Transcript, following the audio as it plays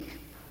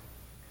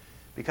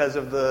because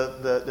of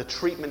the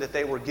treatment that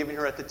they were giving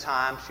her at the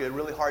time. She had a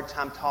really hard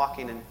time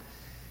talking, and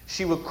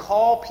she would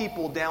call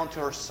people down to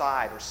her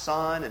side, her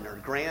son and her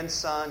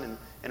grandson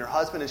and her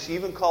husband, and she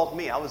even called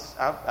me.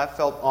 I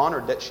felt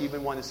honored that she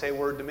even wanted to say a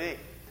word to me.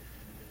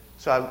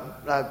 So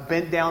I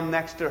bent down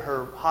next to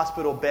her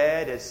hospital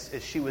bed as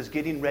she was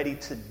getting ready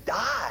to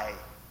die.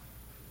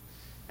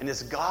 And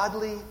this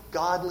godly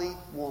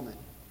woman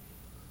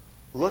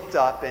looked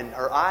up, and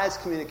her eyes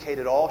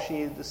communicated all she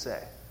needed to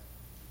say.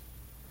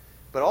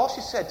 But all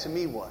she said to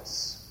me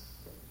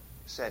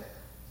said,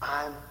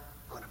 "I'm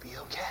going to be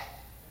okay.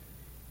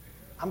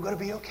 I'm going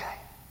to be okay."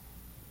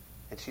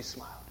 And she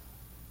smiled.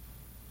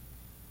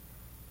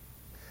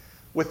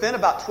 Within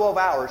about 12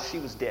 hours, she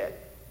was dead.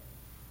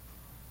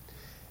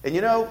 And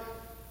you know,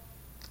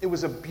 it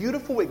was a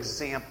beautiful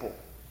example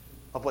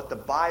of what the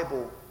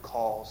Bible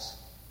calls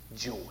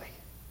joy.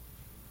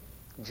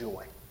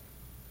 Joy.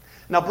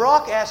 Now,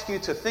 Brock asked you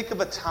to think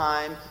of a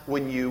time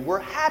when you were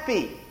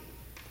happy.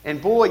 And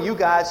boy, you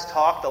guys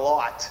talked a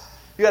lot.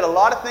 You had a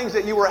lot of things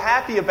that you were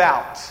happy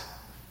about.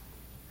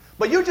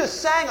 But you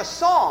just sang a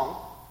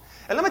song.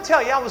 And let me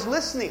tell you, I was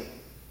listening.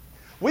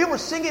 We were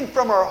singing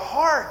from our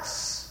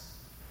hearts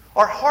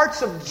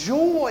of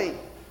joy.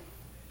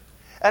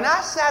 And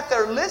I sat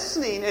there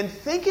listening and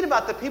thinking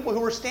about the people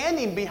who were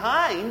standing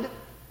behind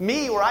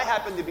me, where I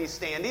happened to be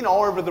standing,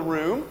 all over the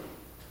room.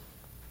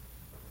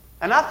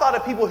 And I thought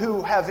of people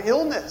who have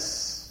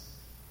illness,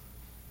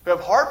 who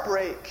have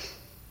heartbreak,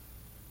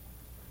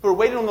 who are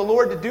waiting on the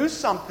Lord to do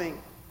something.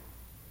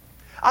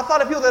 I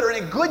thought of people that are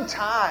in a good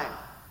time.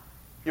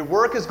 Your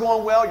work is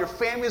going well, your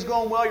family is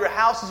going well, your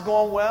house is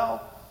going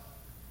well.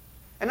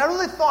 And I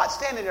really thought,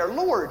 standing there,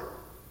 Lord,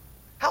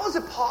 how is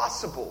it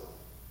possible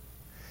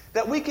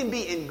that we can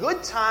be in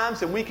good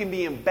times and we can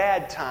be in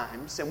bad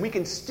times and we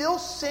can still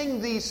sing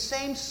these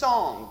same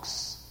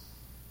songs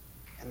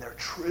and they're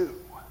true?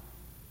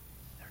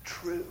 They're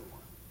true.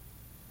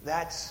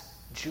 That's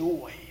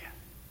joy.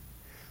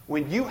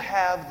 When you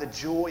have the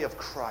joy of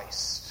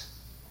Christ,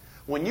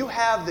 when you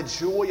have the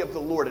joy of the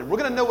Lord, and we're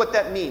going to know what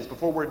that means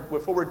before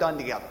we're done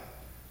together.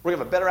 We're going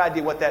to have a better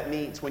idea what that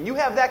means. When you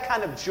have that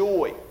kind of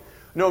joy,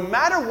 no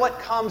matter what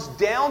comes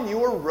down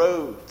your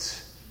road,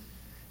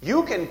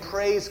 you can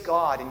praise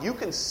God and you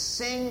can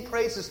sing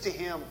praises to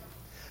Him.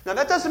 Now,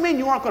 that doesn't mean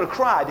you aren't going to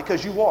cry,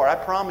 because you are, I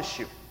promise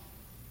you.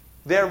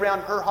 There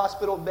around her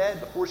hospital bed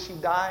before she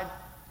died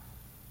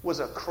was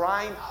a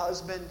crying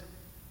husband,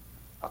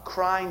 a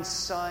crying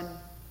son,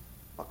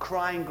 a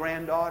crying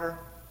granddaughter,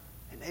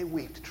 and they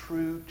wept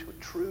true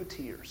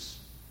tears.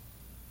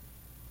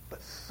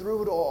 But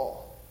through it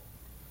all,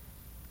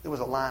 there was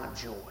a line of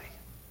joy.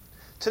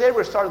 Today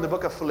we're starting the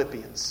book of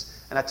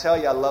Philippians, and I tell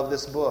you, I love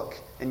this book,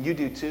 and you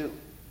do too.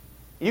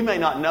 You may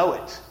not know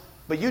it,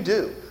 but you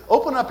do.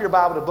 Open up your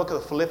Bible to the book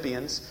of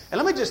Philippians,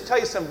 and let me just tell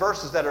you some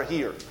verses that are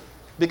here,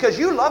 because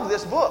you love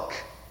this book.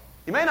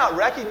 You may not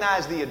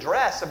recognize the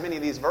address of many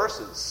of these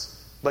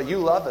verses, but you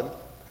love them.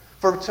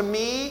 For to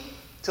me,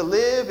 to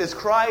live is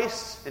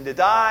Christ, and to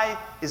die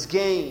is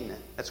gain.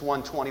 That's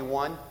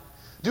 121.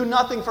 Do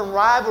nothing from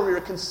rivalry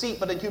or conceit,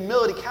 but in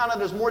humility count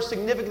others more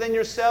significant than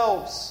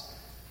yourselves.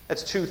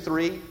 That's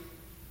 2:3.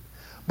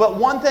 But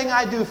one thing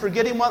I do,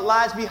 forgetting what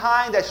lies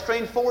behind, I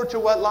strain forward to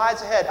what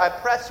lies ahead. I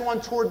press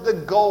on toward the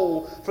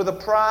goal for the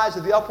prize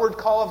of the upward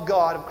call of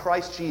God of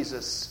Christ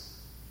Jesus.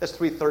 That's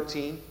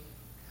 3:13.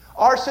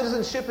 Our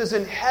citizenship is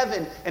in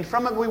heaven, and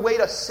from it we wait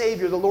a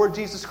Savior, the Lord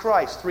Jesus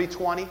Christ.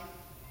 3:20.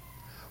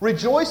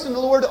 Rejoice in the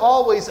Lord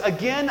always.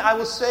 Again, I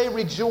will say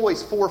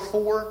rejoice.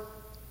 4:4.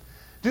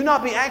 Do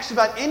not be anxious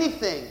about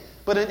anything,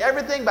 but in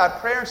everything by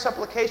prayer and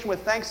supplication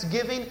with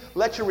thanksgiving,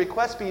 let your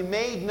requests be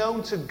made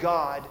known to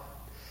God.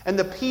 And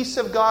the peace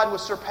of God,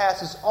 which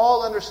surpasses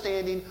all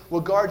understanding,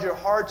 will guard your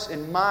hearts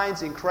and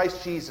minds in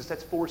Christ Jesus.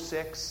 That's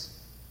 4:6.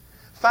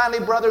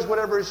 Finally, brothers,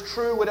 whatever is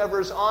true, whatever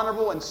is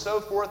honorable, and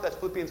so forth. That's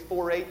Philippians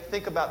 4:8.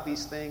 Think about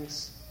these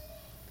things.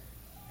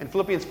 In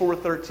Philippians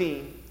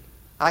 4:13,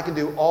 I can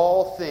do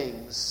all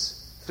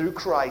things through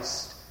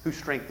Christ who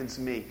strengthens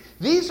me.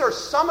 These are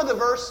some of the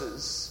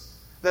verses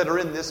that are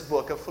in this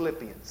book of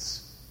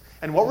Philippians.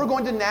 And what we're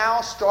going to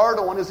now start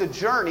on is a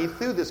journey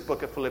through this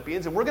book of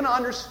Philippians. And we're going to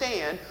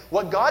understand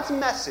what God's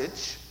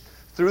message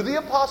through the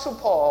Apostle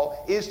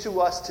Paul is to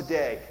us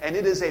today. And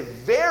it is a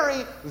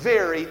very,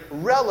 very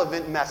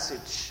relevant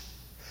message.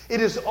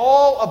 It is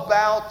all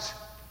about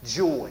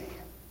joy.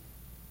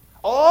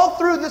 All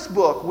through this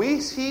book, we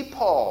see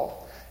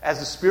Paul, as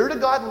the Spirit of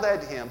God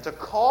led him, to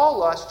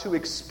call us to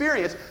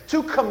experience,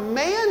 to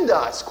command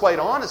us, quite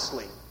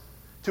honestly,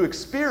 to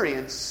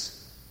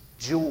experience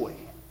joy.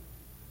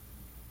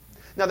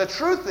 Now, the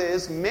truth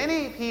is,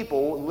 many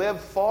people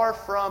live far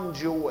from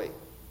joy.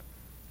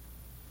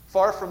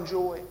 Far from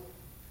joy.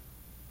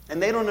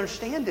 And they don't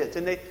understand it.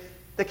 And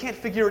they can't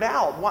figure it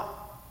out.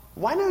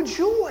 Why no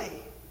joy?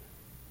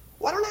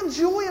 Why don't I have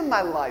joy in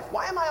my life?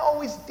 Why am I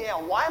always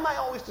down? Why am I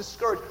always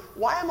discouraged?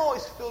 Why am I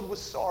always filled with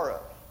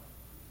sorrow?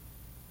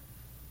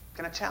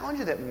 Can I challenge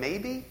you that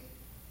maybe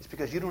it's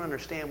because you don't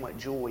understand what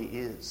joy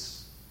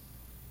is?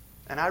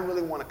 And I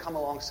really want to come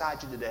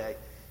alongside you today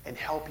and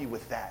help you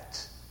with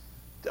that.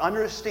 To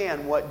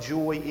understand what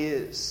joy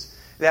is.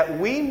 That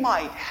we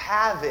might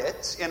have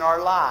it in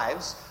our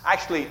lives,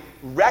 actually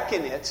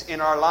reckon it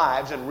in our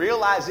lives and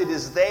realize it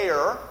is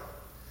there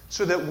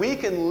so that we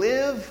can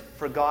live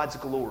for God's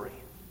glory.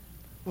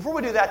 Before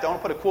we do that, though, I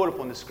want to put a quote up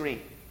on the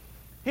screen.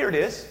 Here it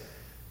is.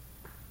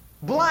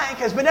 Blank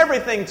has been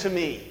everything to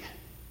me.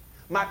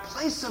 My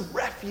place of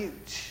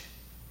refuge.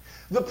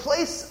 The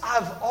place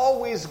I've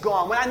always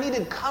gone when I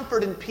needed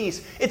comfort and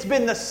peace. It's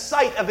been the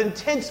site of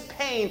intense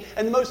pain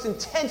and the most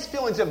intense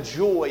feelings of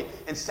joy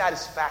and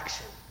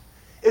satisfaction.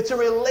 It's a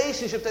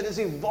relationship that has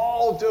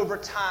evolved over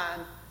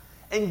time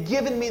and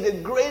given me the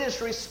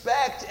greatest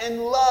respect and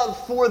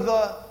love for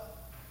the...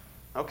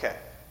 Okay,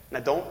 now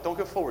don't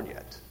go forward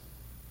yet.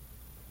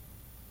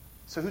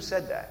 So who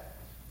said that?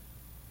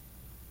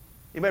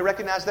 Anybody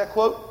recognize that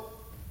quote?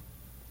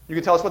 You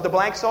can tell us what the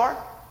blanks are?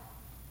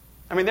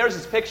 I mean, there's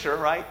his picture,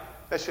 right?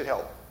 That should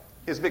help.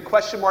 His big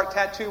question mark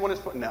tattoo on his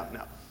foot? No.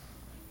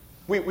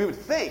 We would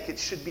think it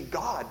should be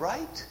God,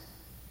 right?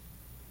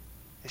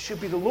 It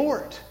should be the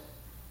Lord.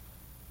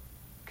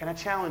 Can I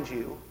challenge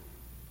you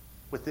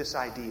with this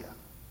idea?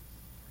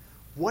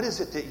 What is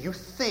it that you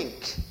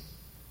think?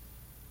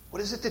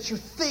 What is it that you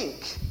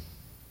think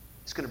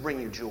is going to bring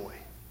you joy?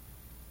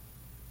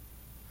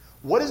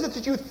 What is it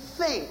that you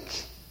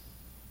think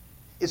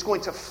is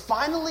going to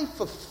finally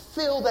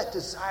fulfill that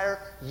desire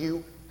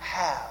you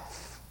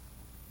have?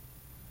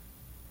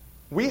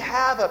 We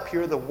have up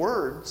here the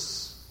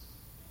words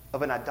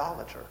of an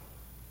idolater.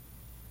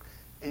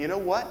 And you know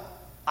what?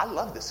 I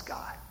love this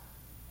guy.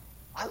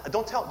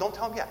 Don't tell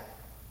him yet.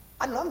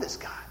 I love this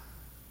guy.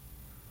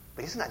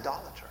 But he's an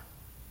idolater.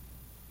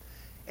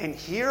 And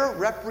here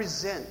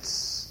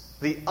represents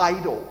the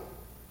idol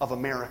of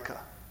America.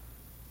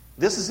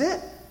 This is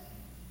it.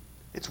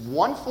 It's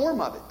one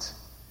form of it.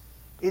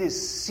 It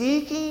is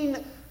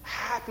seeking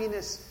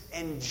happiness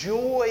and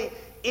joy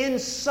in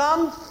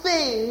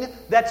something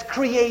that's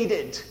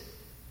created.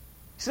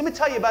 So let me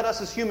tell you about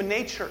us as human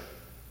nature.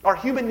 Our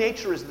human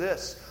nature is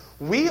this.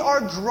 We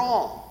are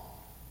drawn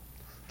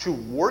to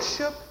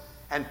worship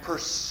and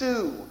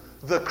pursue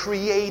the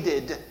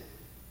created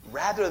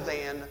rather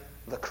than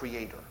the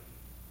Creator.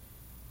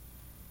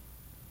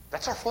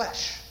 That's our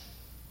flesh.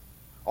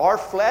 Our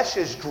flesh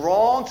is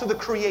drawn to the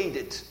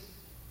created.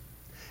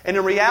 And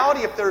in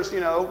reality, if there's,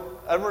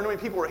 however many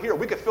people are here,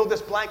 we could fill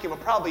this blank in with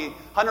probably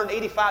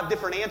 185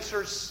 different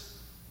answers.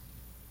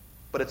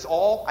 But it's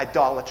all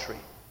idolatry.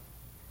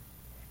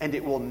 And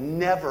it will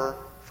never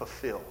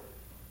fulfill.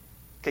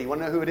 Okay, you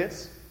want to know who it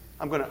is?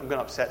 I'm going to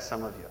upset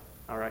some of you.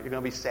 All right, you're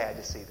going to be sad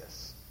to see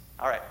this.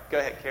 All right, go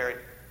ahead, Carrie.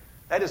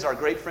 That is our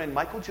great friend,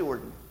 Michael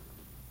Jordan.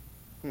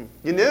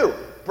 You knew.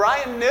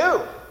 Brian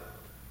knew.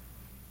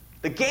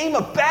 The game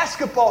of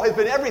basketball has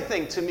been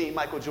everything to me,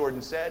 Michael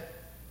Jordan said.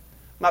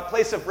 My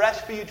place of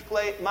refuge,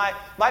 my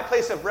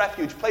place of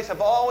refuge, place I've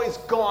always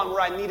gone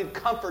where I needed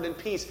comfort and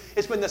peace.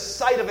 It's been the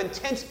site of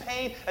intense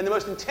pain and the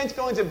most intense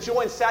feelings of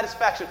joy and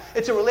satisfaction.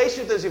 It's a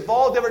relationship that has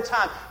evolved over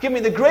time. Give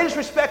me the greatest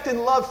respect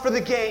and love for the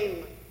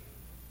game.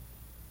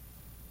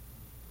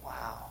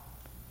 Wow.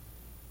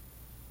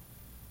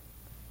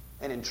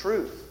 And in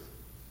truth,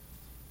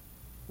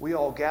 we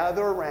all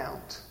gather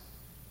around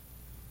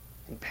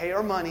and pay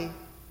our money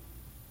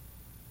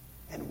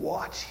and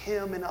watch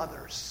him and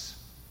others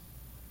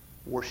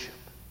worship.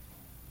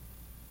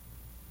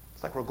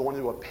 It's like we're going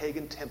to a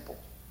pagan temple.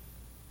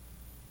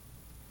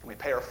 And we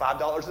pay our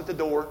 $5 at the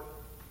door.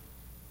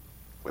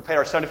 We pay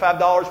our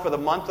 $75 for the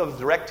month of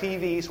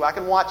DirecTV so I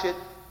can watch it.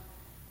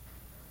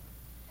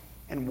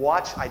 And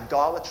watch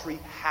idolatry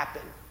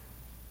happen.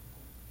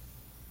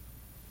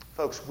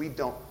 Folks,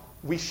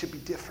 we should be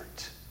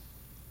different.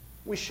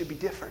 We should be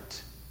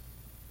different.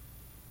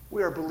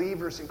 We are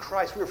believers in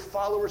Christ. We are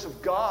followers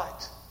of God.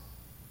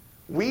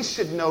 We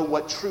should know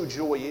what true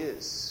joy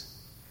is.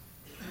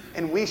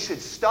 And we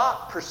should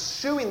stop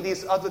pursuing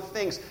these other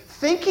things,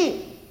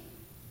 thinking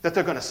that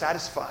they're going to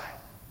satisfy.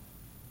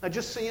 Now,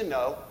 just so you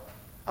know,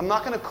 I'm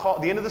not going to call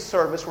at the end of the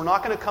service, we're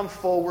not going to come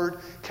forward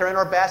carrying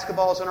our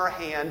basketballs in our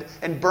hand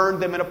and burn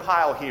them in a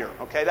pile here.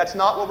 Okay? That's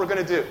not what we're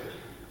going to do.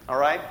 All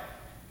right?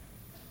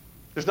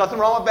 There's nothing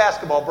wrong with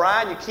basketball.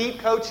 Brian, you keep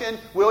coaching.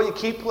 Will, you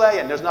keep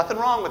playing. There's nothing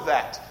wrong with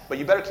that. But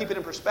you better keep it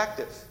in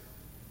perspective.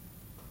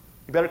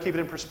 You better keep it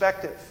in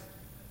perspective.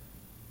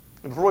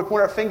 And before we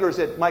point our fingers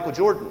at Michael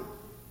Jordan,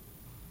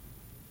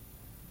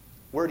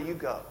 where do you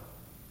go?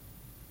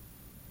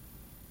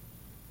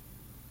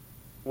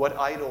 What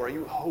idol are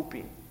you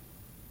hoping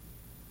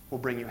will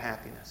bring you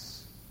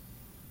happiness?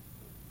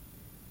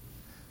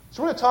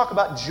 So we're going to talk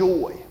about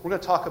joy. We're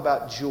going to talk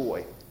about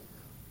joy.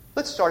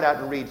 Let's start out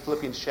and read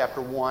Philippians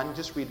chapter 1. I'm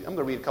going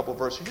to read a couple of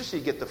verses just so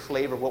you get the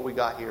flavor of what we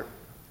got here.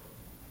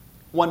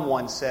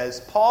 1:1 says,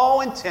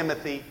 Paul and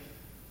Timothy,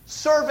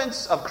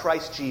 servants of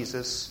Christ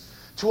Jesus,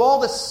 to all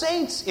the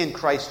saints in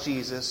Christ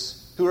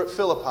Jesus who are at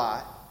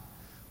Philippi,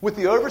 with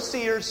the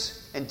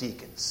overseers and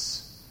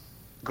deacons.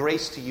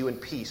 Grace to you and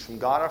peace from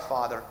God our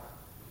Father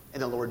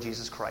and the Lord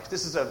Jesus Christ.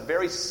 This is a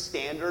very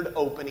standard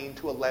opening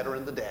to a letter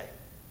in the day.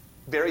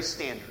 Very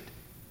standard.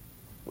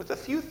 with a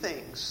few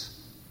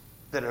things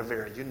that are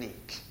very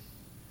unique.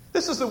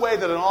 This is the way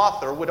that an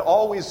author would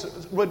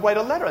write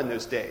a letter in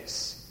those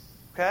days.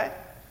 Okay?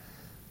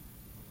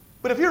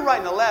 But if you're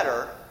writing a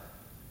letter,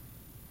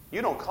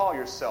 you don't call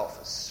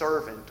yourself a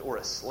servant or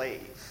a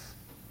slave.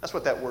 That's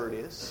what that word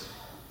is.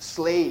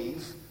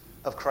 Slave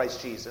of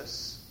Christ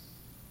Jesus.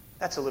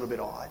 That's a little bit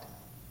odd.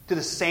 To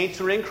the saints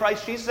who are in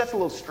Christ Jesus, that's a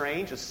little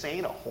strange. A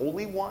saint, a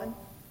holy one.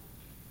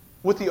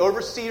 With the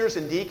overseers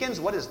and deacons,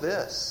 what is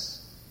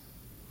this?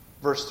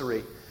 Verse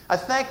 3. I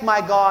thank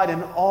my God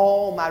in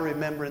all my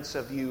remembrance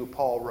of you,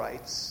 Paul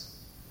writes.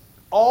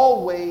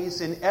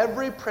 Always in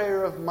every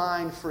prayer of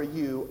mine for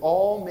you,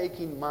 all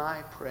making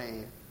my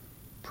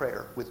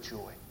prayer with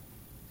joy.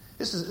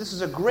 This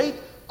is a great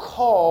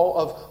call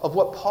of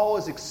what Paul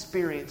is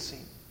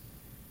experiencing.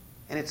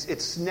 And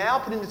it's now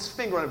putting its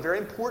finger on a very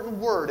important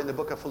word in the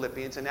book of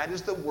Philippians, and that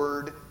is the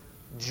word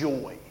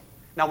joy.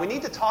 Now, we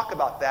need to talk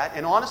about that,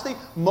 and honestly,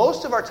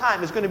 most of our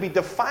time is going to be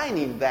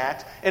defining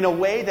that in a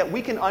way that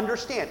we can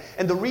understand.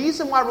 And the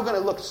reason why we're going to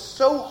look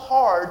so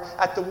hard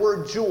at the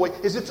word joy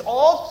is it's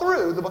all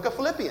through the book of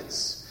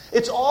Philippians.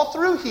 It's all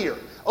through here.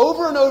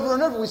 Over and over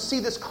and over, we see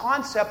this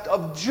concept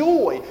of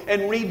joy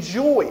and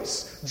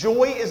rejoice.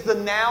 Joy is the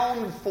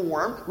noun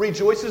form.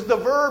 Rejoice is the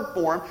verb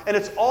form. And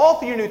it's all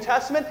through your New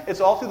Testament. It's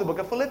all through the book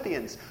of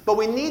Philippians. But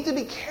we need to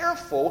be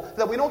careful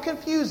that we don't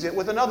confuse it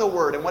with another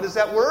word. And what is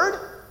that word?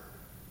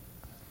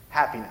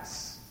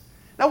 Happiness.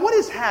 Now, what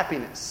is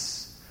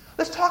happiness?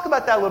 Let's talk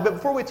about that a little bit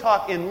before we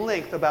talk in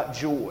length about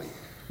joy.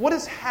 What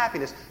is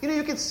happiness?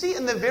 You can see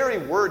in the very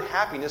word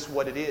happiness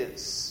what it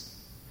is.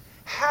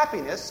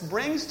 Happiness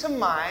brings to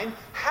mind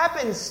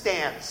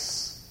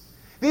happenstance.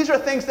 These are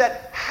things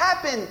that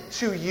happen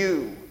to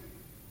you.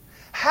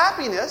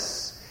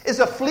 Happiness is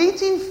a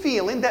fleeting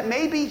feeling that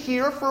may be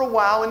here for a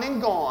while and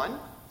then gone,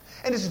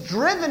 and is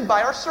driven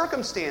by our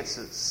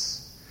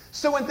circumstances.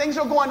 So when things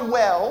are going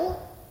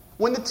well,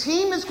 when the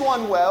team is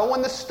going well,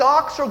 when the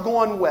stocks are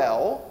going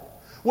well,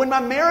 when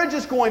my marriage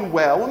is going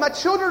well, when my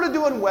children are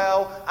doing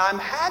well, I'm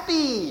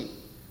happy.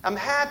 I'm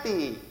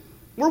happy.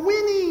 We're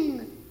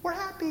winning. We're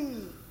happy.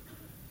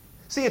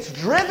 See, it's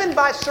driven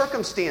by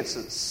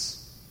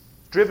circumstances.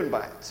 Driven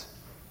by it.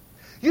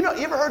 You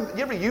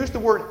ever used the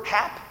word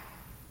hap?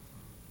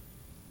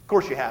 Of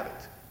course you haven't.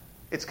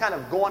 It's kind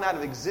of gone out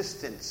of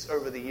existence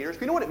over the years.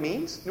 But you know what it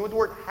means? You know what the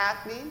word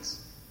hap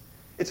means?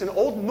 It's an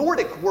old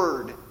Nordic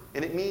word,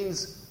 and it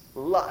means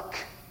luck,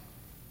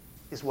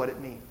 is what it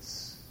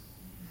means.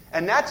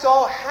 And that's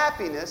all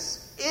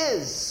happiness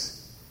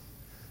is.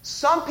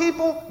 Some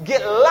people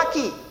get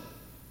lucky.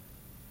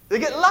 They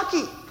get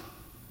lucky.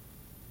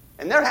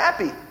 And they're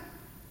happy.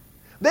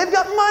 They've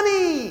got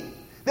money.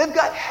 They've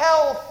got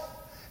health.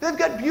 They've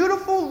got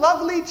beautiful,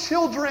 lovely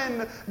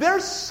children.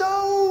 They're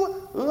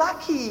so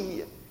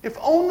lucky. If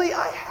only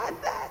I had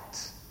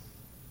that,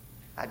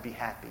 I'd be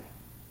happy.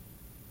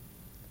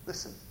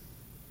 Listen.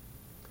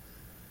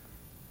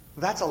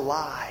 That's a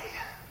lie.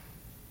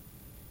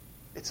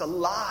 It's a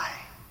lie.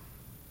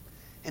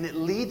 And it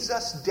leads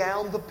us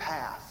down the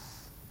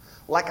path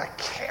like a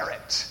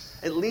carrot.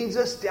 It leads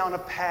us down a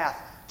path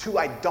to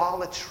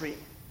idolatry.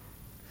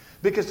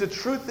 Because the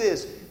truth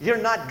is,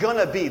 you're not going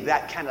to be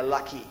that kind of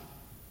lucky.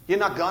 You're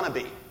not going to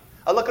be.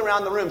 I look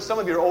around the room. Some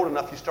of you are old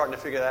enough, you're starting to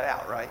figure that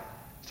out, right?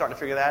 Starting to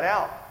figure that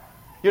out.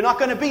 You're not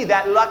going to be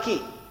that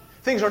lucky.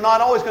 Things are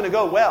not always going to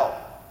go well.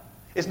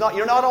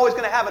 You're not always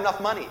going to have enough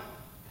money.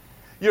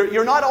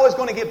 You're not always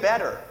going to get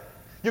better.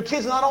 Your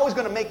kid's not always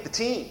going to make the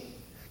team.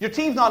 Your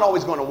team's not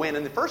always going to win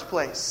in the first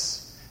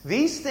place.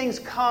 These things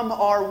come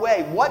our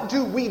way. What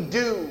do we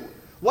do?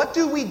 What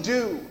do we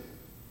do?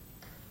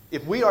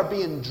 If we are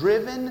being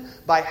driven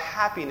by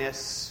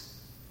happiness,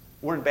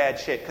 we're in bad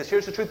shape. Because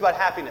here's the truth about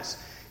happiness.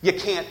 You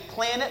can't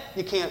plan it.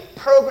 You can't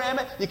program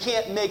it. You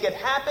can't make it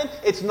happen.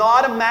 It's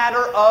not a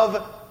matter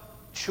of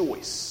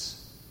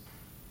choice.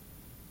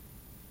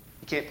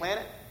 You can't plan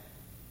it.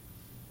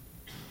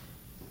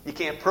 You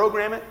can't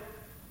program it.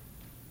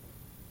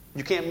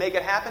 You can't make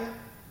it happen.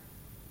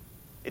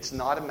 It's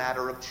not a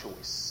matter of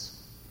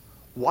choice.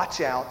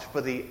 Watch out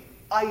for the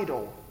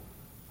idol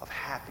of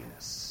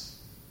happiness.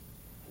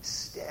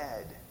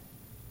 Instead,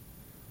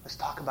 let's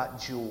talk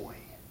about joy.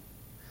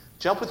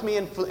 Jump with me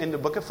in the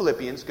book of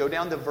Philippians. Go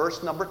down to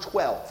verse number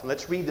 12.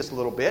 Let's read this a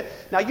little bit.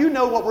 Now, you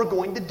know what we're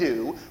going to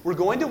do. We're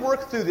going to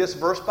work through this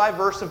verse by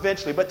verse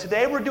eventually. But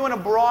today we're doing a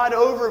broad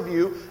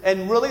overview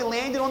and really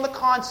landing on the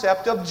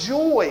concept of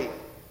joy.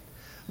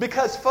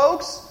 Because,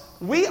 folks,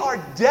 we are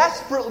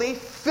desperately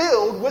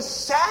filled with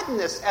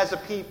sadness as a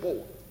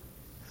people.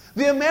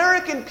 The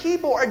American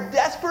people are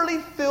desperately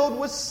filled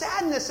with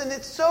sadness, and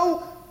it's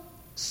so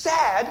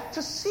sad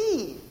to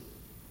see.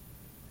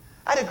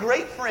 I had a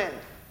great friend.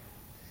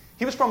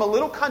 He was from a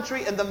little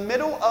country in the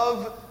middle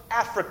of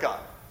Africa,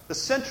 the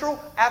Central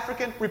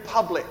African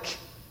Republic.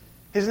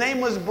 His name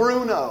was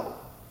Bruno.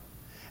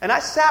 And I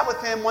sat with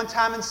him one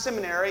time in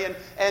seminary,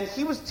 and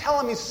he was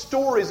telling me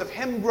stories of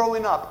him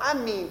growing up. I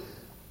mean,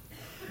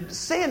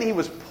 saying he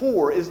was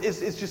poor is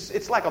just,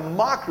 it's like a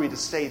mockery to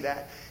say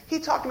that. He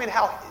talked to me about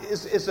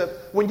how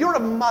when you're a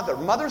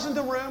mother's in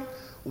the room,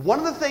 one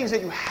of the things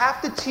that you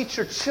have to teach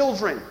your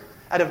children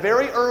at a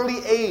very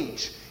early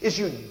age is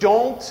you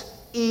don't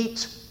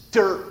eat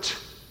dirt.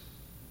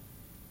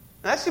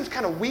 Now, that seems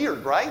kind of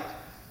weird, right?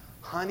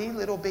 Honey,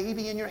 little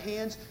baby in your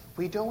hands,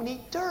 we don't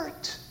eat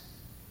dirt.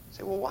 I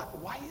say, well,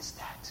 why is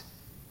that?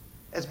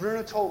 As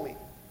Bruno told me,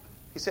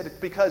 he said,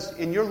 because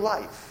in your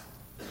life,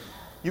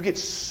 you get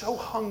so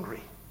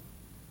hungry.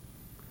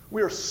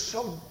 We are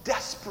so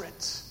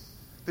desperate,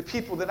 the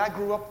people that I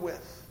grew up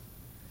with.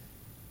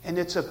 And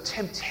it's a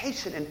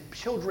temptation, and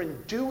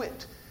children do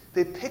it.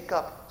 They pick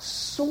up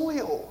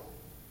soil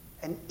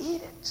and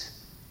eat it.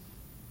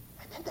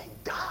 And then they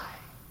die.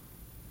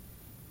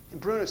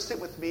 And Bruno sit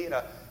with me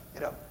at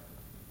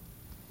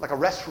a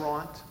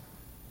restaurant.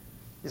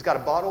 He's got a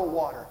bottle of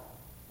water.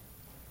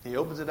 He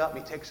opens it up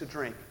and he takes a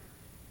drink.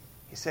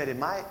 He said, in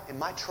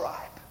my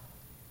tribe,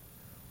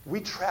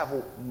 we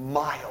travel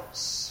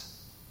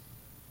miles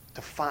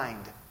to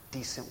find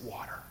decent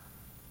water.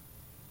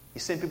 You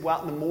send people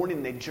out in the morning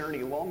and they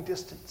journey a long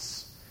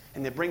distance.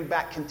 And they bring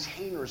back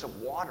containers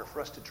of water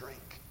for us to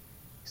drink.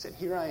 He said,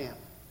 here I am,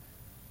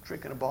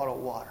 drinking a bottle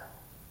of water.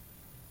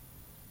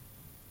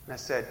 And I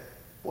said,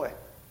 boy,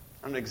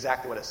 I don't know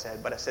exactly what I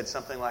said, but I said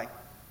something like,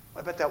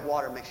 well, I bet that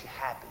water makes you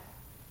happy,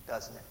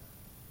 doesn't it?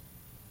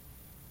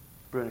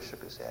 Bruno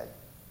shook his head.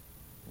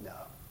 No.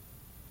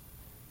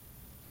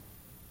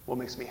 What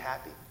makes me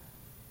happy?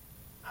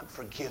 I'm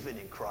forgiven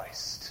in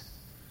Christ.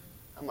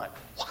 I'm like,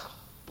 wow,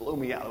 blow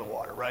me out of the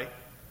water, right?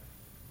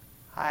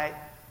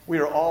 We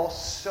are all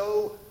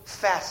so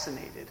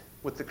fascinated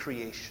with the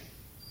creation.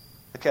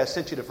 Okay, I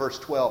sent you to verse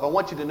 12. I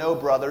want you to know,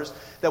 brothers,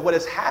 that what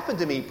has happened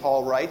to me,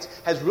 Paul writes,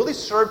 has really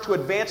served to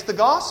advance the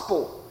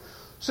gospel.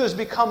 So it has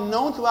become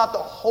known throughout the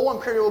whole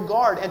imperial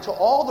guard and to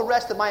all the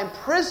rest that my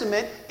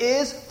imprisonment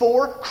is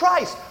for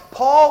Christ.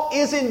 Paul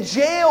is in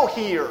jail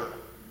here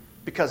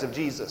because of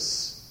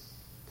Jesus.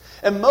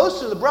 And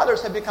most of the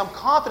brothers have become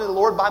confident in the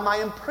Lord by my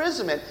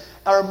imprisonment,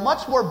 are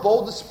much more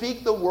bold to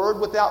speak the word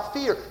without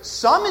fear.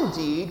 Some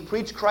indeed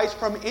preach Christ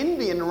from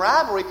envy and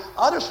rivalry,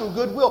 others from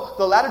goodwill.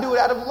 The latter do it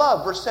out of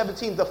love. Verse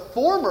 17, the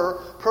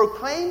former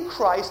proclaim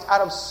Christ out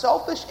of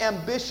selfish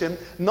ambition,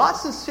 not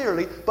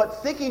sincerely,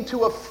 but thinking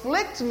to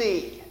afflict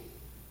me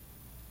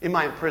in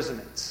my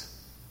imprisonment.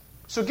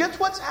 So guess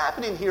what's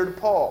happening here to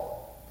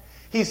Paul?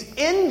 He's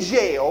in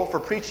jail for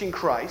preaching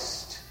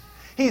Christ.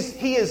 He's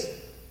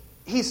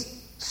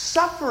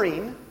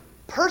suffering,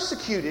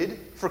 persecuted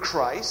for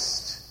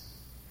Christ.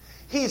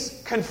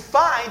 He's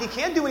confined. He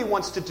can't do what he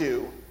wants to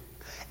do.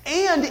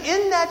 And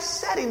in that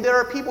setting, there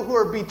are people who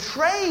are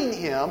betraying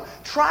him,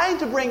 trying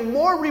to bring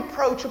more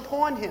reproach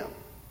upon him.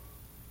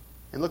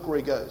 And look where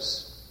he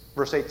goes.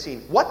 Verse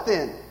 18. What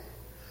then?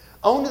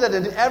 Only that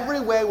in every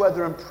way,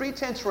 whether in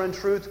pretense or in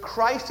truth,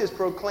 Christ is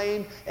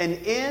proclaimed, and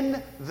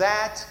in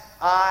that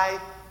I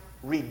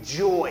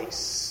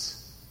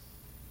rejoice.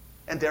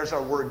 And there's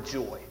our word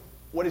joy.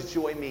 What does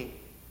joy mean?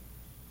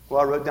 Well,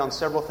 I wrote down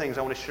several things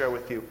I want to share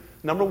with you.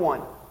 Number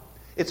one,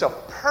 it's a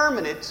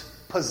permanent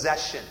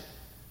possession.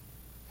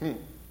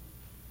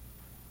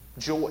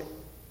 Joy.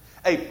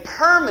 A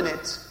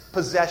permanent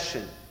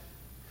possession.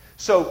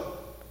 So,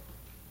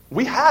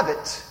 we have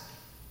it,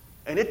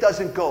 and it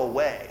doesn't go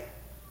away.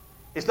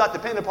 It's not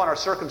dependent upon our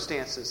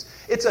circumstances.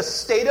 It's a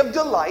state of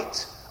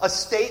delight, a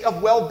state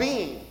of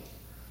well-being.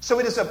 So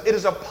it is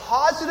a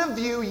positive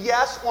view,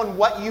 yes, on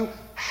what you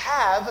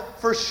have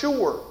for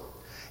sure.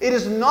 It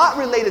is not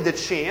related to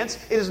chance.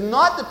 It is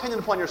not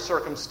dependent upon your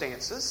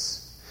circumstances.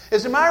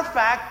 As a matter of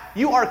fact,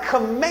 you are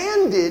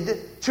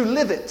commanded to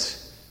live it.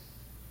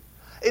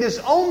 It is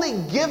only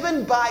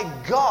given by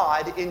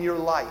God in your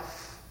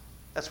life.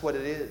 That's what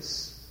it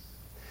is.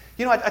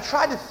 You know, I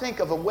tried to think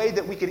of a way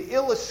that we could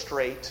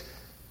illustrate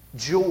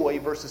joy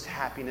versus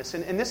happiness.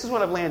 And this is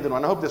what I've landed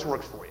on. I hope this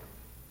works for you.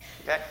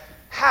 Okay?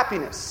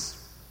 Happiness.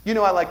 You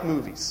know I like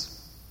movies.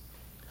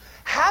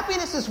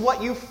 Happiness is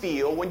what you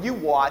feel when you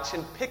watch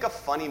and pick a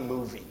funny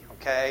movie.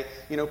 Okay?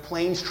 You know,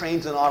 Planes,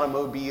 Trains, and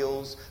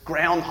Automobiles,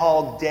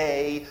 Groundhog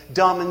Day,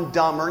 Dumb and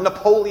Dumber,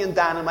 Napoleon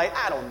Dynamite,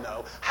 I don't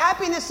know.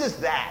 Happiness is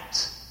that.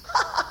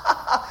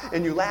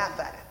 And you laugh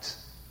at it.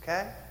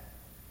 Okay?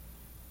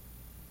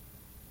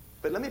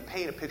 But let me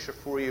paint a picture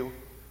for you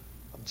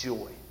of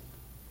joy.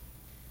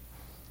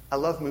 I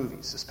love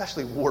movies,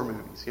 especially war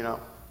movies, you know.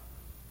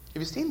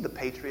 Have you seen The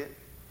Patriot?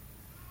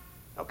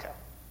 Okay.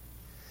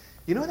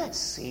 You know that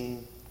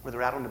scene where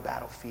they're out on the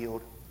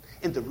battlefield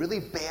and the really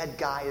bad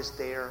guy is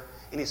there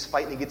and he's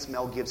fighting against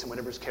Mel Gibson,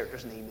 whatever his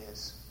character's name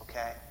is,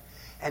 okay?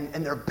 And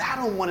they're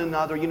battling one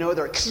another, you know,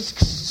 they're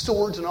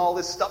swords and all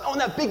this stuff. Oh,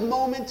 and that big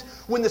moment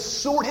when the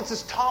sword hits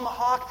his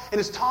tomahawk and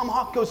his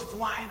tomahawk goes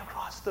flying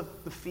across the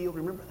field.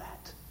 Remember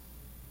that?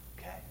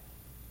 Okay?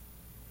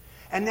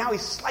 And now he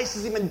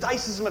slices him and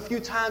dices him a few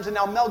times, and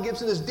now Mel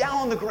Gibson is down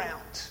on the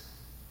ground.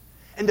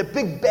 And the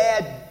big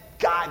bad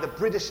guy, the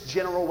British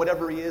general,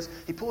 whatever he is,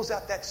 he pulls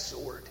out that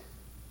sword.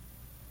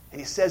 And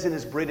he says in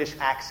his British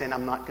accent,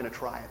 I'm not going to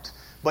try it,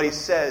 but he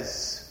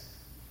says,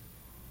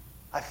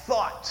 I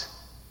thought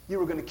you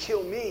were going to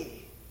kill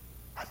me,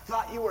 I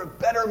thought you were a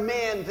better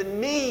man than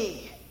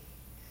me.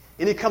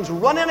 And he comes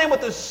running in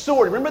with his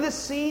sword. Remember this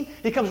scene?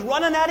 He comes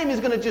running at him. He's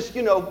going to just,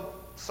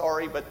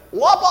 sorry, but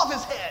lop off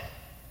his head.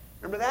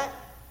 Remember that?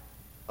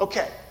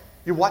 Okay.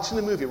 You're watching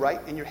the movie, right?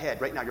 In your head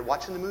right now. You're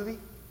watching the movie.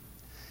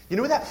 You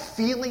know that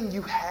feeling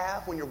you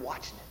have when you're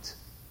watching it?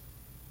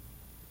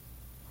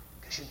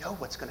 Because you know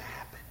what's going to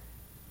happen.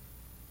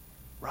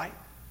 Right?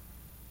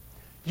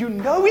 You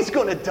know he's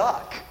going to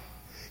duck.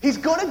 He's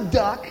going to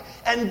duck,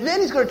 and then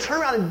he's going to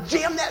turn around and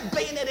jam that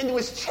bayonet into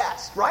his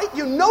chest, right?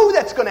 You know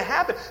that's going to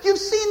happen. You've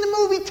seen the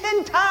movie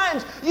 10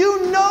 times.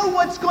 You know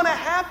what's going to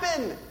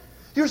happen.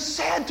 You're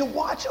sad to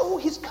watch. Oh,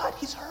 he's cut.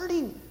 He's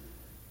hurting.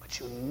 But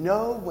you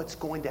know what's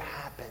going to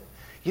happen.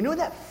 You know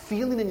that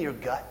feeling in your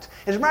gut?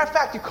 As a matter of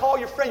fact, you call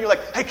your friend. You're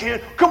like, hey,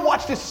 Ken, come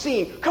watch this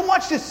scene. Come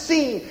watch this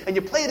scene. And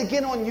you play it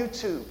again on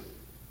YouTube.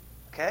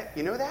 Okay?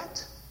 You know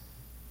that?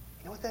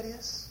 You know what that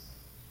is?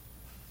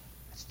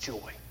 It's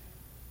joy.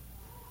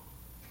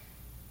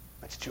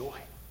 That's joy.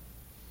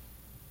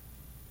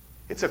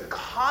 It's a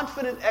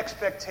confident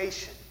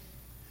expectation.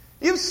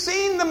 You've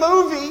seen the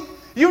movie.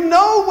 You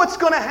know what's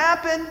going to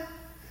happen.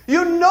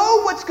 You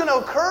know what's going to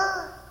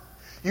occur.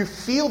 You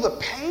feel the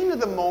pain of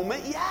the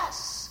moment,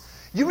 yes.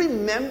 You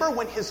remember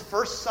when his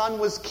first son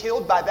was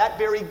killed by that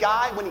very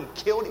guy, when he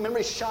killed him. Remember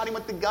he shot him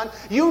with the gun?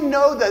 You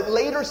know the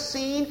later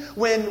scene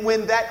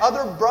when that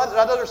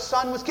other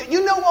son was killed.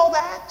 You know all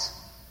that.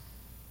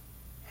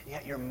 And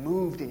yet you're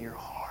moved in your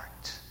heart.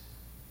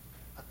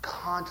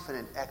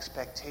 Confident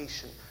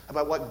expectation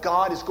about what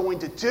God is going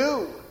to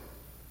do.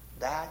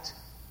 That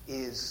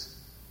is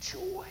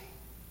joy.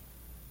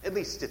 At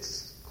least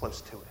it's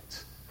close to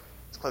it.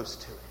 It's close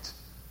to it.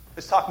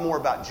 Let's talk more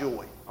about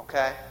joy,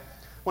 okay?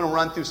 I want to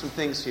run through some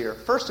things here.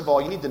 First of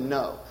all, you need to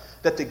know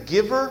that the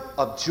giver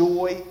of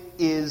joy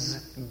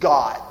is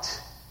God.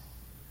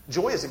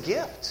 Joy is a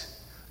gift.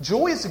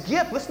 Joy is a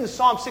gift. Listen to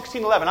Psalm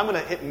 16:11. I'm going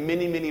to hit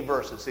many, many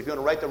verses. If you want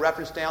to write the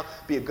reference down,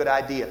 be a good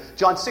idea.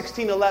 John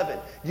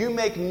 16:11. You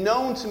make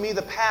known to me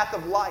the path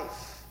of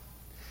life.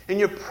 In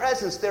your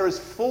presence there is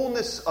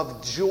fullness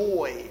of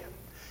joy.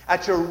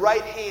 At your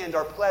right hand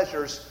are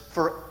pleasures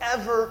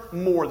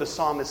forevermore. The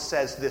psalmist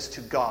says this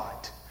to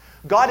God.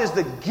 God is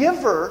the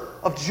giver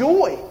of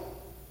joy.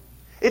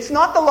 It's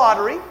not the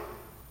lottery.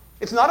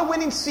 It's not a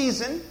winning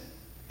season.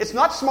 It's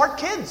not smart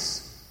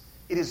kids.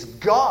 It is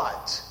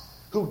God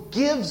who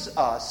gives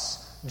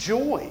us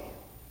joy.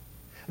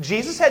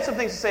 Jesus had some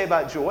things to say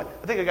about joy.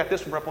 I think I got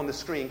this one up on the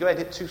screen. Go ahead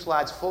and hit 2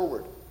 slides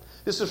forward.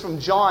 This is from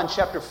John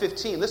chapter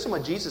 15. Listen to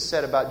what Jesus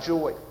said about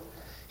joy.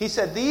 He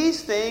said,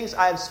 these things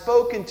I have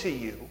spoken to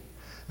you,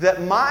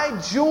 that my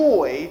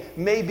joy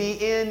may be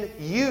in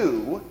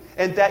you,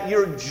 and that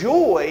your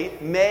joy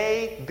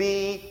may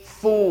be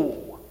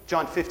full.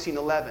 John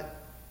 15:11.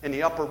 In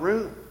the upper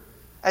room.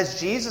 As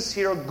Jesus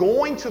here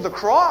going to the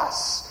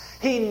cross,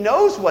 he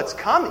knows what's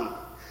coming.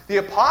 The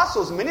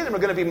apostles, many of them are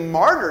going to be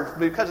martyred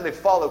because they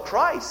follow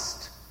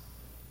Christ.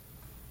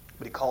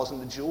 But he calls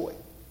them to joy.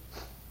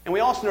 And we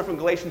also know from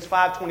Galatians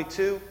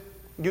 5:22,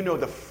 you know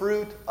the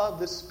fruit of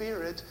the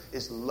Spirit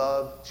is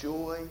love,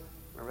 joy.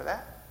 Remember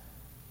that?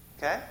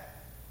 Okay?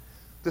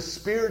 The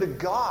Spirit of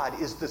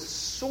God is the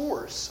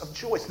source of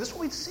joy. So this is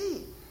what we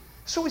see.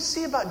 This is what we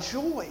see about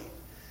joy.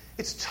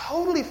 It's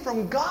totally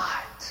from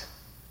God.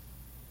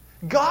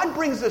 God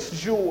brings us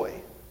joy.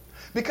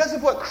 Because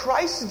of what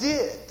Christ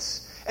did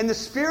and the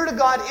Spirit of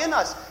God in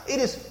us, it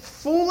is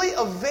fully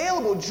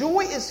available.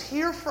 Joy is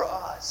here for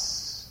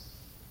us.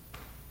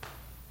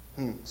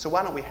 So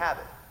why don't we have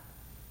it?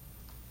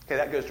 Okay,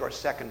 that goes to our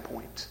second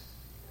point.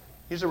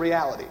 Here's a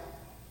reality.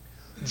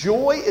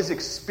 Joy is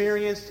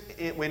experienced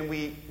when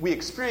we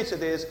experience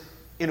it is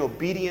in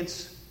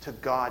obedience to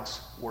God's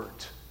word.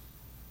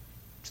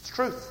 It's the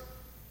truth.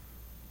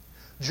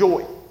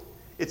 Joy.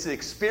 It's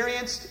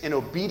experienced in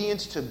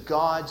obedience to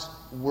God's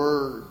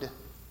word.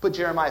 Put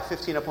Jeremiah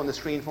 15 up on the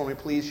screen for me,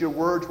 please. Your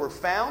words were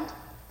found,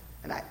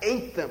 and I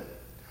ate them.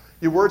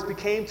 Your words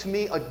became to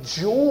me a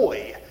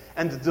joy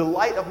and the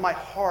delight of my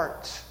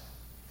heart.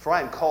 For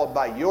I am called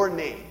by your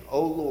name,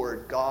 O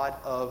Lord, God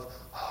of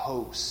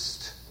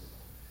hosts.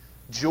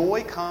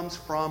 Joy comes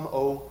from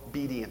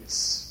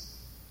obedience.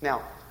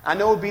 Now, I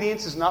know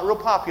obedience is not real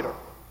popular,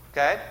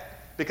 okay?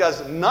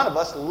 Because none of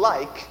us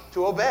like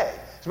to obey.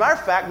 As a matter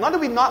of fact, not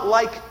that we not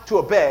like to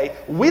obey,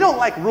 we don't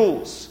like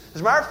rules.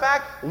 As a matter of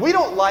fact, we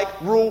don't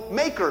like rule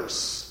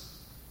makers.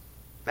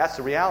 That's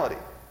the reality.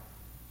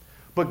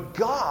 But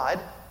God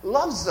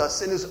loves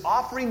us and is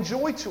offering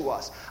joy to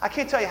us. I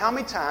can't tell you how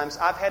many times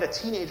I've had a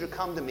teenager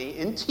come to me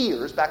in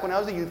tears, back when I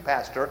was a youth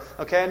pastor,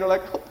 okay, and they're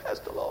like, oh,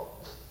 Pastor Lowe.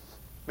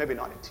 Maybe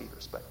not in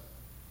tears, but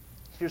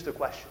here's the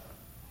question.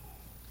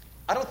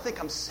 I don't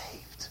think I'm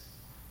saved.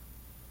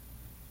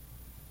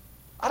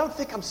 I don't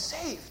think I'm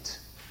saved.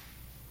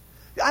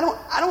 I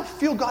don't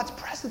feel God's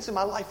presence in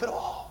my life at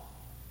all.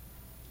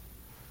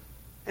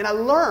 And I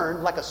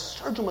learned, like a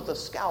surgeon with a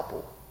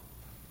scalpel,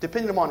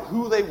 depending upon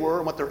who they were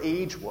and what their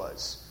age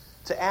was,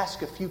 to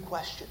ask a few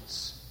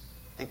questions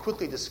and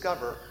quickly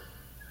discover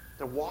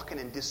they're walking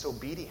in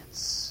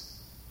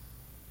disobedience.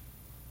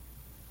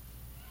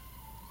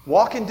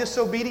 walk in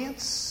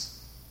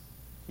disobedience,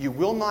 you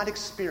will not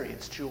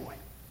experience joy.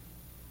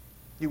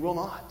 You will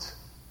not.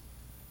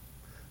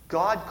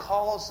 God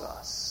calls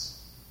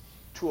us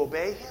to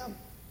obey Him.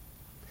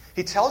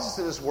 He tells us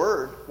in His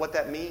Word what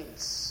that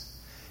means.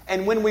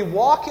 And when we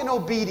walk in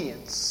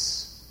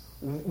obedience,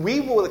 we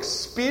will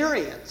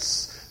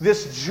experience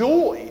this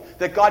joy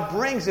that God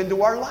brings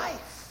into our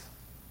life.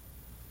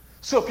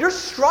 So if you're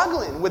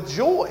struggling with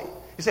joy,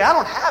 you say, I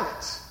don't have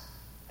it.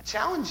 I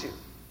challenge you.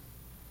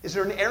 Is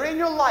there an area in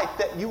your life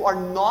that you are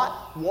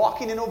not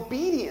walking in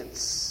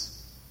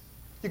obedience?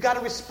 You've got to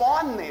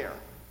respond there.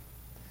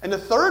 And the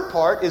third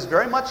part is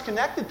very much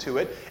connected to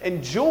it,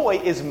 and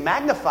joy is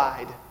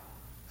magnified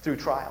through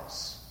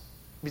trials.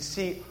 You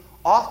see,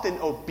 often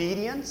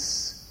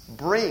obedience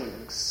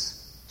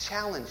brings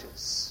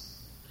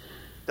challenges.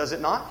 Does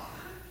it not?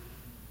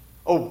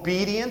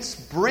 Obedience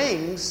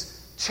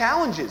brings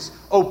challenges.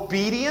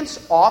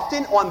 Obedience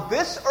often on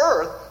this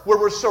earth, where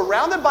we're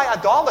surrounded by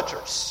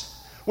idolaters,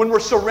 when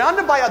we're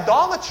surrounded by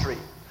idolatry,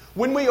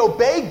 when we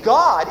obey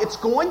God, it's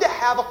going to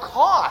have a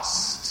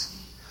cost.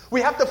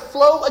 We have to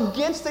flow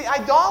against the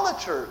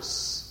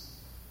idolaters.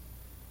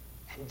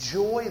 And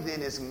joy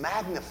then is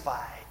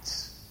magnified.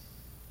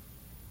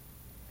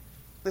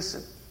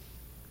 Listen,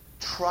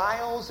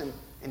 trials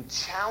and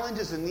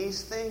challenges in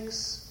these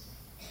things,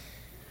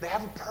 they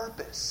have a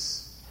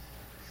purpose.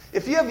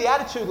 If you have the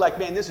attitude like,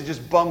 man, this is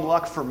just bum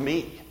luck for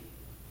me,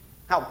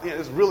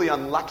 it's really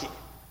unlucky,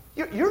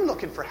 you're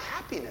looking for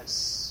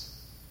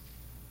happiness.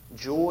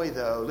 Joy,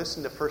 though,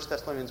 listen to 1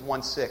 Thessalonians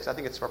 1:6. I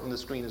think it's up on the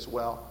screen as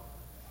well.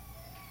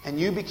 And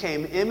you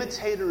became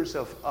imitators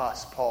of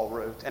us, Paul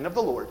wrote, and of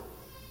the Lord.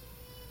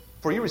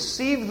 For you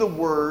received the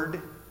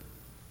word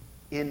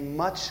in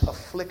much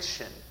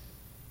affliction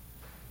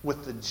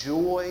with the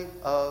joy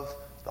of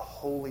the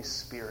Holy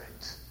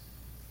Spirit.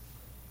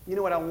 You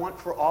know what I want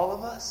for all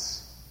of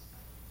us?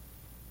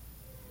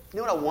 You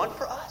know what I want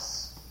for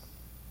us?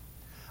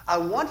 I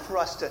want for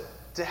us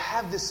to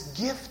have this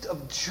gift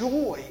of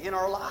joy in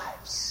our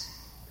lives.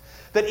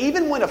 That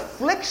even when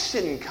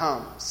affliction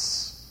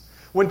comes,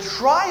 when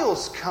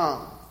trials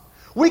come,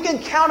 we can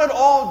count it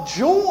all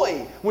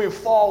joy when we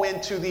fall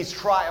into these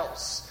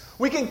trials.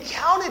 We can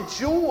count it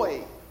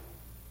joy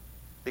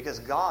because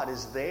God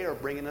is there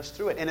bringing us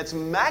through it. And it's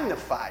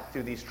magnified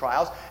through these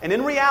trials. And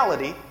in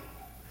reality,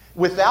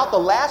 without the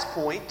last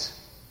point,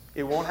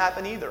 it won't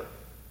happen either.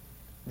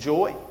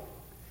 Joy,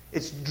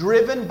 it's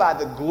driven by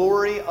the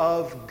glory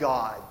of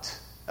God.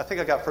 I think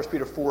I got 1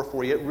 Peter 4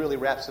 for you. It really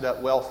wraps it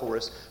up well for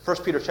us. 1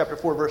 Peter chapter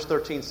 4, verse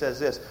 13 says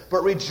this,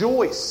 but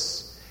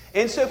rejoice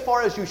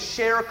insofar as you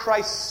share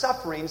Christ's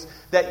sufferings,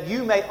 that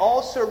you may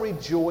also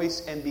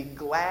rejoice and be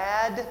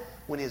glad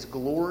when His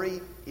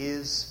glory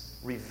is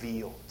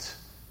revealed.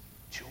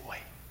 Joy.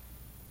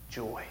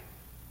 Joy.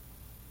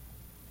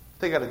 I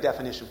think I got a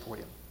definition for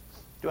you.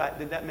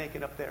 Did that make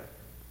it up there?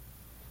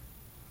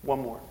 One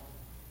more.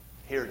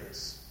 Here it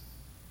is.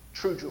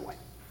 True joy.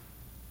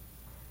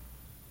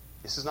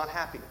 This is not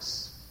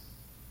happiness.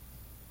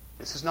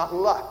 This is not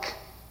luck.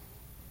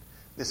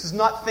 This is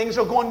not things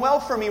are going well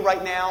for me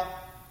right now.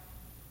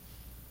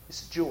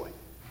 This is joy.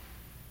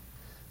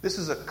 This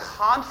is a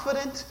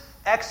confident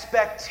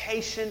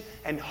expectation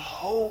and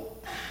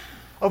hope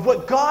of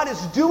what God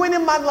is doing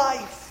in my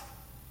life.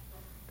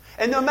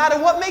 And no matter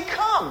what may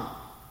come,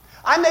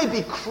 I may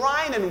be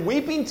crying and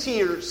weeping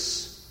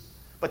tears,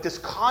 but this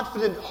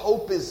confident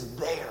hope is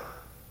there.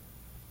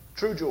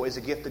 True joy is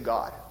a gift of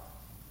God,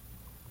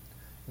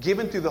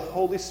 given through the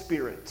Holy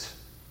Spirit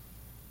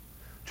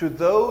to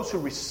those who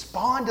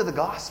respond to the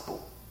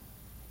gospel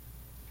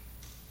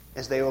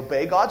as they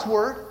obey God's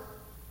word,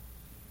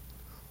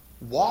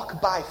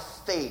 walk by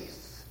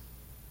faith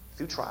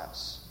through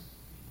trials.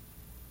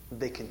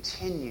 They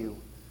continue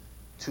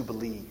to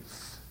believe,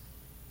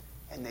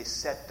 and they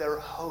set their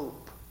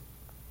hope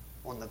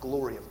on the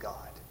glory of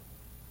God.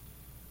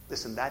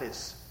 Listen, that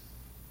is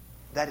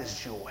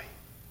joy.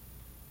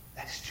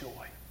 That is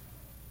joy.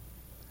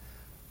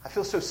 I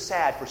feel so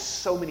sad for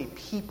so many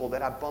people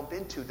that I bump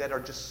into that are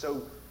just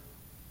so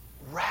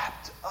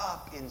wrapped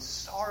up in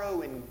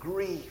sorrow and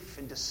grief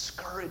and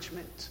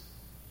discouragement.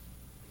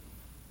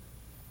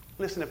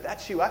 Listen, if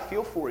that's you, I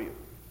feel for you.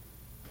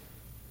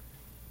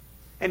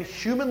 And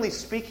humanly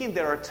speaking,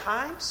 there are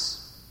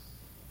times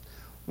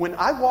when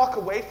I walk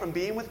away from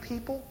being with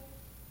people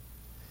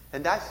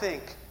and I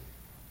think,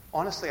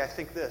 honestly, I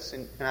think this,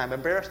 and I'm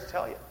embarrassed to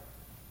tell you.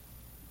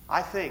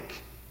 I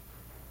think,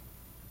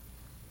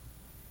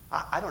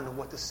 I don't know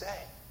what to say.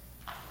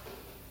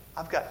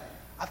 I've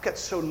got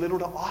so little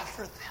to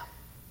offer them.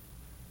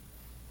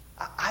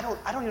 I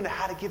don't even know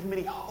how to give them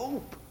any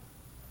hope.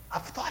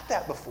 I've thought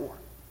that before.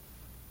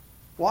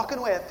 Walking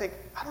away, I think,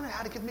 I don't know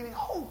how to give them any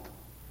hope.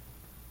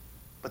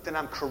 But then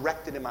I'm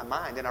corrected in my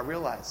mind and I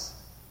realize,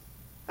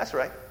 that's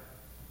right.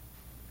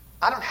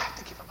 I don't have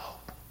to give them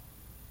hope.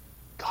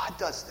 God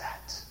does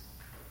that.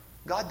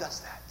 God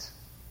does that.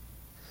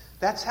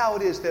 That's how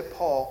it is that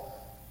Paul,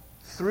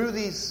 through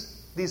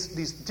these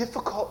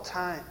difficult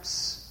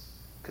times,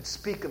 could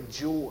speak of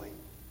joy,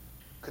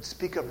 could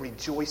speak of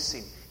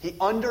rejoicing. He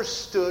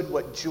understood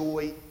what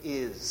joy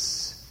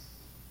is.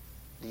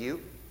 Do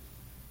you?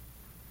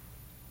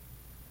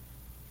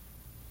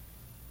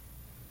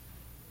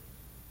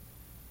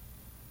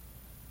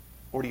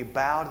 Or do you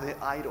bow to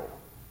the idol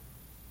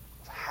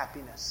of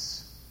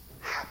happiness,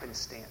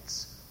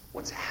 happenstance,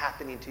 what's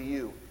happening to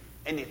you?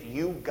 And if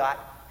you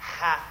got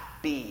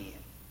happy,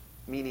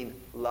 meaning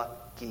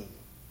lucky.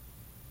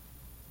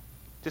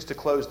 Just to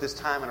close this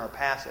time in our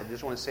passage, I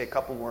just want to say a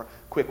couple more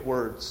quick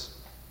words.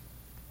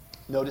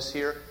 Notice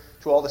here,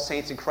 to all the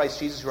saints in Christ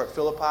Jesus who are at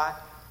Philippi,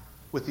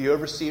 with the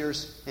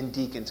overseers and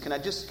deacons. Can I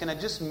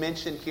just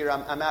mention here,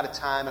 I'm out of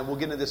time, and we'll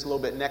get into this a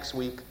little bit next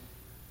week.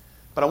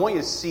 But I want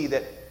you to see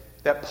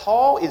that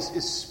Paul is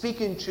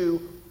speaking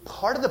to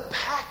part of the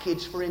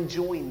package for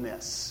enjoying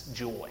this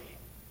joy.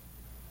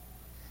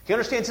 He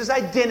understands his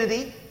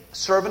identity, a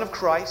servant of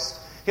Christ.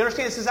 He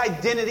understands his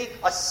identity,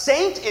 a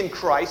saint in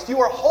Christ. You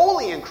are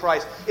holy in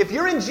Christ. If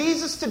you're in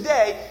Jesus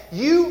today,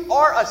 you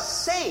are a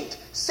saint.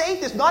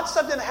 Saint is not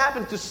something that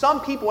happens to some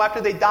people after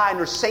they die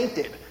and are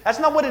sainted. That's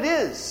not what it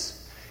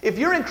is. If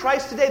you're in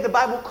Christ today, the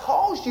Bible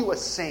calls you a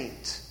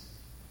saint.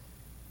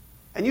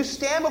 And you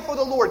stand before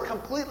the Lord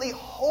completely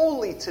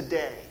holy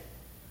today.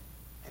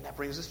 And that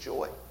brings us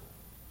joy.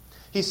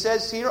 He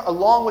says here,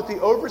 along with the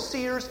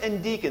overseers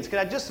and deacons. Can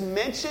I just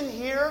mention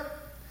here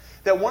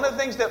that one of the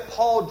things that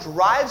Paul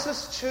drives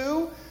us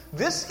to,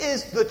 this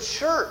is the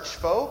church,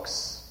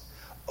 folks.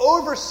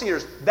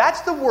 Overseers,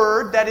 that's the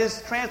word that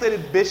is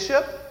translated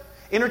bishop,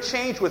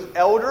 interchanged with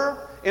elder,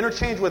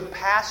 interchanged with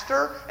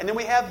pastor, and then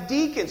we have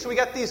deacons. So we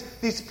got these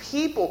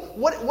people.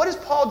 What is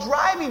Paul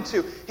driving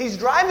to? He's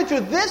driving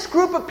to this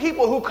group of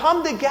people who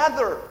come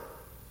together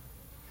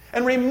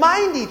and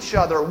remind each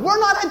other, we're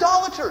not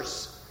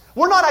idolaters.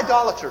 We're not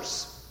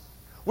idolaters.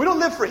 We don't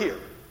live for here.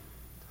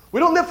 We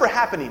don't live for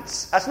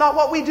happenings. That's not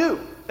what we do.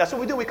 That's what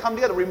we do. We come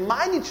together,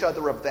 remind each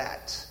other of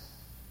that.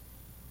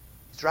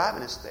 He's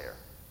driving us there.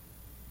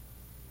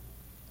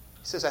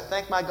 He says, I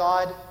thank my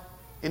God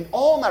in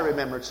all my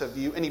remembrance of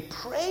you, and he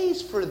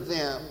prays for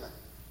them,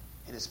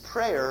 and his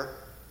prayer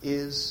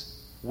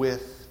is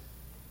with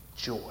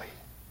joy.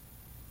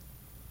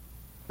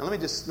 Now let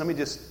me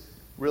just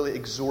really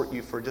exhort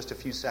you for just a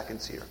few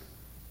seconds here.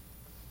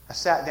 I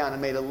sat down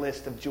and made a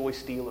list of joy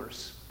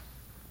stealers.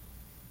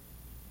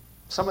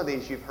 Some of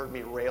these you've heard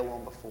me rail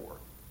on before.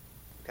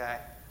 Okay?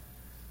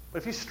 But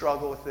if you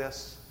struggle with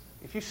this,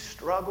 if you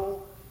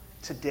struggle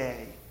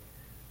today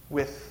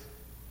with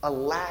a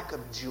lack of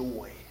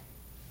joy,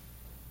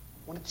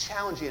 I want to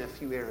challenge you in a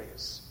few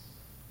areas.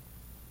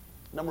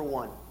 Number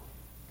one,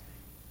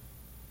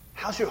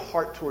 how's your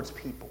heart towards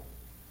people?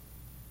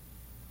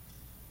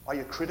 Are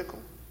you critical?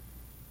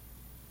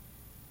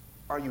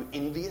 Are you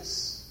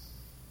envious?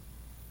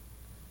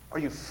 Are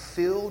you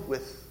filled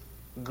with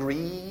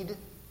greed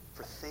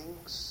for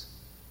things?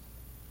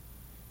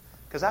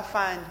 Because I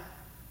find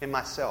in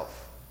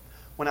myself,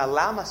 when I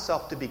allow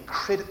myself to be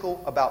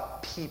critical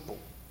about people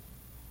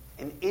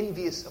and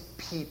envious of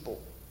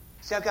people,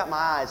 see, I've got my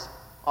eyes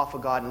off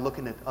of God and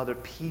looking at other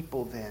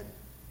people then.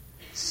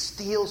 It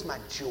steals my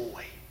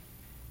joy.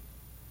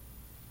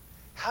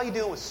 How are you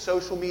doing with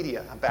social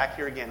media? I'm back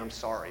here again, I'm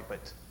sorry, but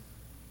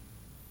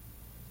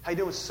how are you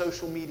doing with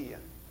social media?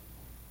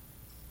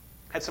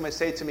 I had somebody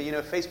say to me,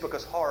 Facebook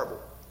is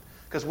horrible.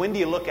 Because when do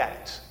you look at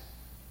it?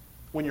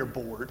 When you're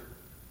bored.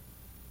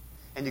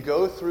 And you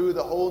go through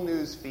the whole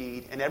news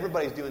feed and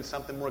everybody's doing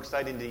something more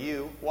exciting to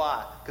you.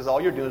 Why? Because all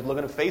you're doing is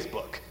looking at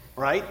Facebook,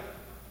 right?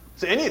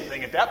 So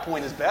anything at that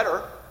point is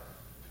better.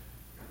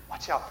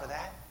 Watch out for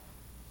that.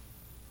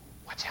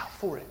 Watch out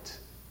for it.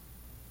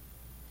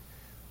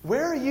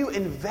 Where are you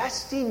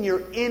investing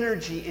your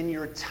energy and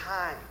your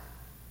time?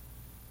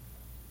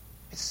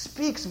 It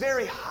speaks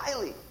very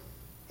highly.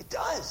 It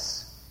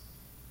does.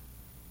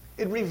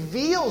 It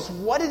reveals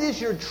what it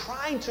is you're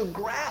trying to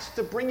grasp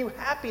to bring you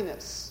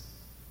happiness.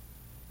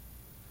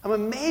 I'm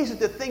amazed at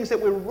the things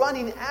that we're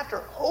running after,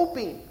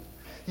 hoping.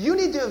 You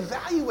need to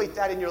evaluate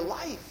that in your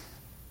life.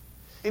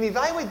 And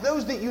evaluate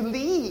those that you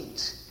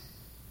lead.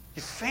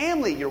 Your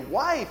family, your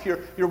wife,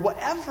 your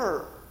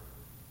whatever.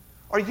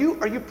 Are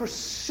you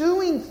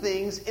pursuing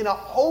things in a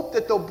hope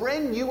that they'll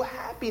bring you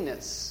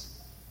happiness?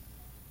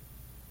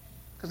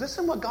 Because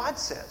listen to what God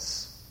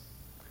says.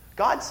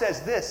 God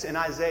says this in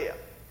Isaiah.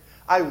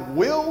 I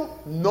will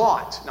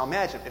not. Now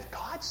imagine, if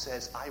God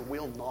says, I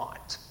will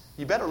not,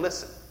 you better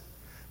listen.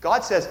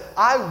 God says,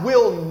 I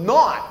will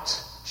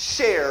not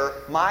share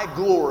my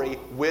glory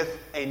with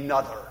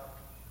another.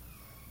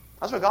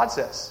 That's what God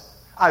says.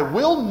 I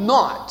will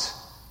not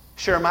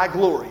share my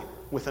glory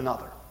with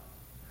another.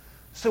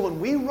 So when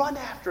we run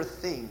after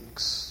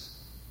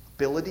things,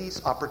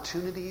 abilities,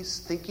 opportunities,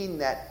 thinking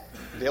that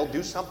they'll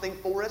do something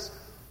for us,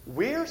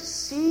 we're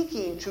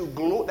seeking to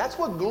glory. That's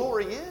what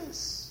glory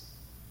is.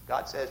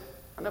 God says,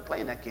 I'm not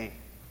playing that game.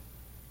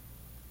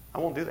 I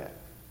won't do that.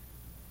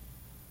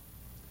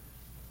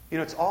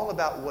 It's all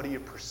about what are you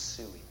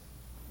pursuing?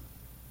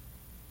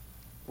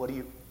 Who are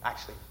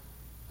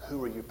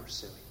you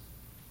pursuing?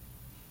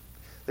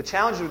 The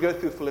challenge we go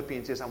through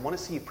Philippians is I want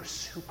to see you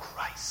pursue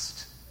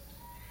Christ.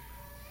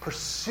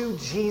 Pursue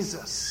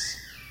Jesus.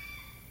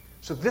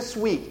 So this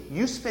week,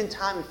 you spend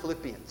time in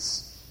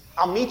Philippians.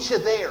 I'll meet you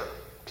there,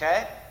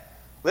 okay?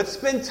 Let's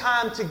spend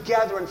time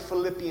together in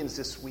Philippians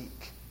this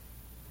week.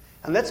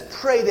 And let's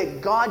pray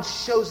that God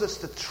shows us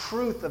the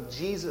truth of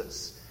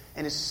Jesus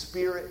and His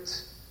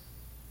Spirit.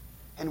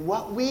 And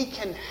what we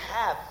can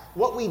have,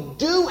 what we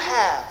do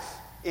have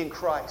in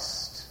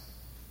Christ.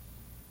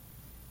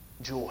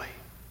 Joy.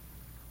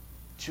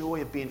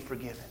 Joy of being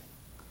forgiven.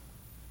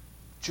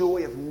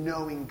 Joy of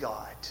knowing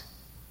God.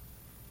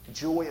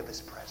 Joy of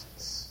His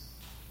presence.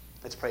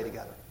 Let's pray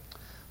together.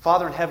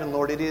 Father in heaven,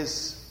 Lord, it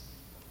is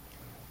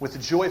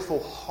with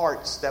joyful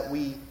hearts that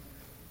we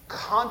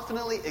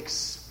confidently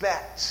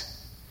expect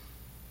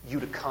You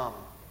to come.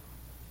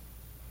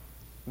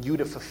 You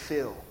to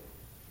fulfill.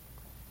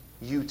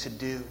 You to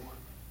do.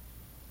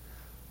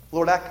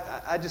 Lord,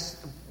 I just,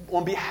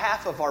 on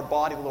behalf of our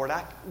body, Lord,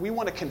 we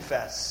want to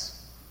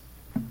confess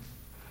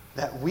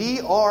that we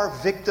are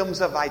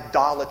victims of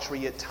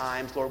idolatry at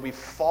times. Lord, we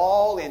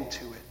fall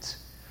into it.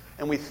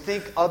 And we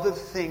think other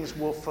things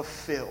will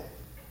fulfill.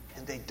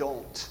 And they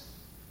don't.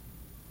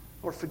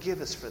 Lord,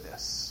 forgive us for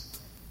this.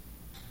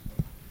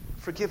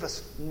 Forgive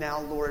us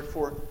now, Lord,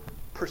 for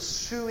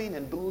pursuing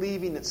and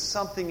believing that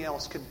something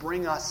else could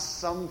bring us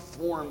some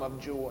form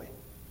of joy.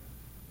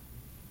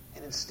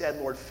 And instead,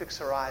 Lord,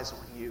 fix our eyes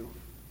on You,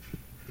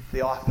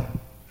 the author,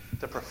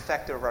 the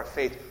perfecter of our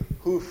faith,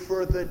 who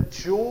for the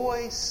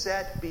joy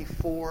set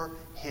before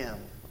Him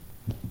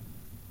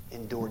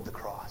endured the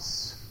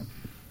cross.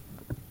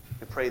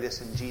 We pray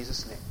this in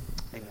Jesus' name.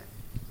 Amen.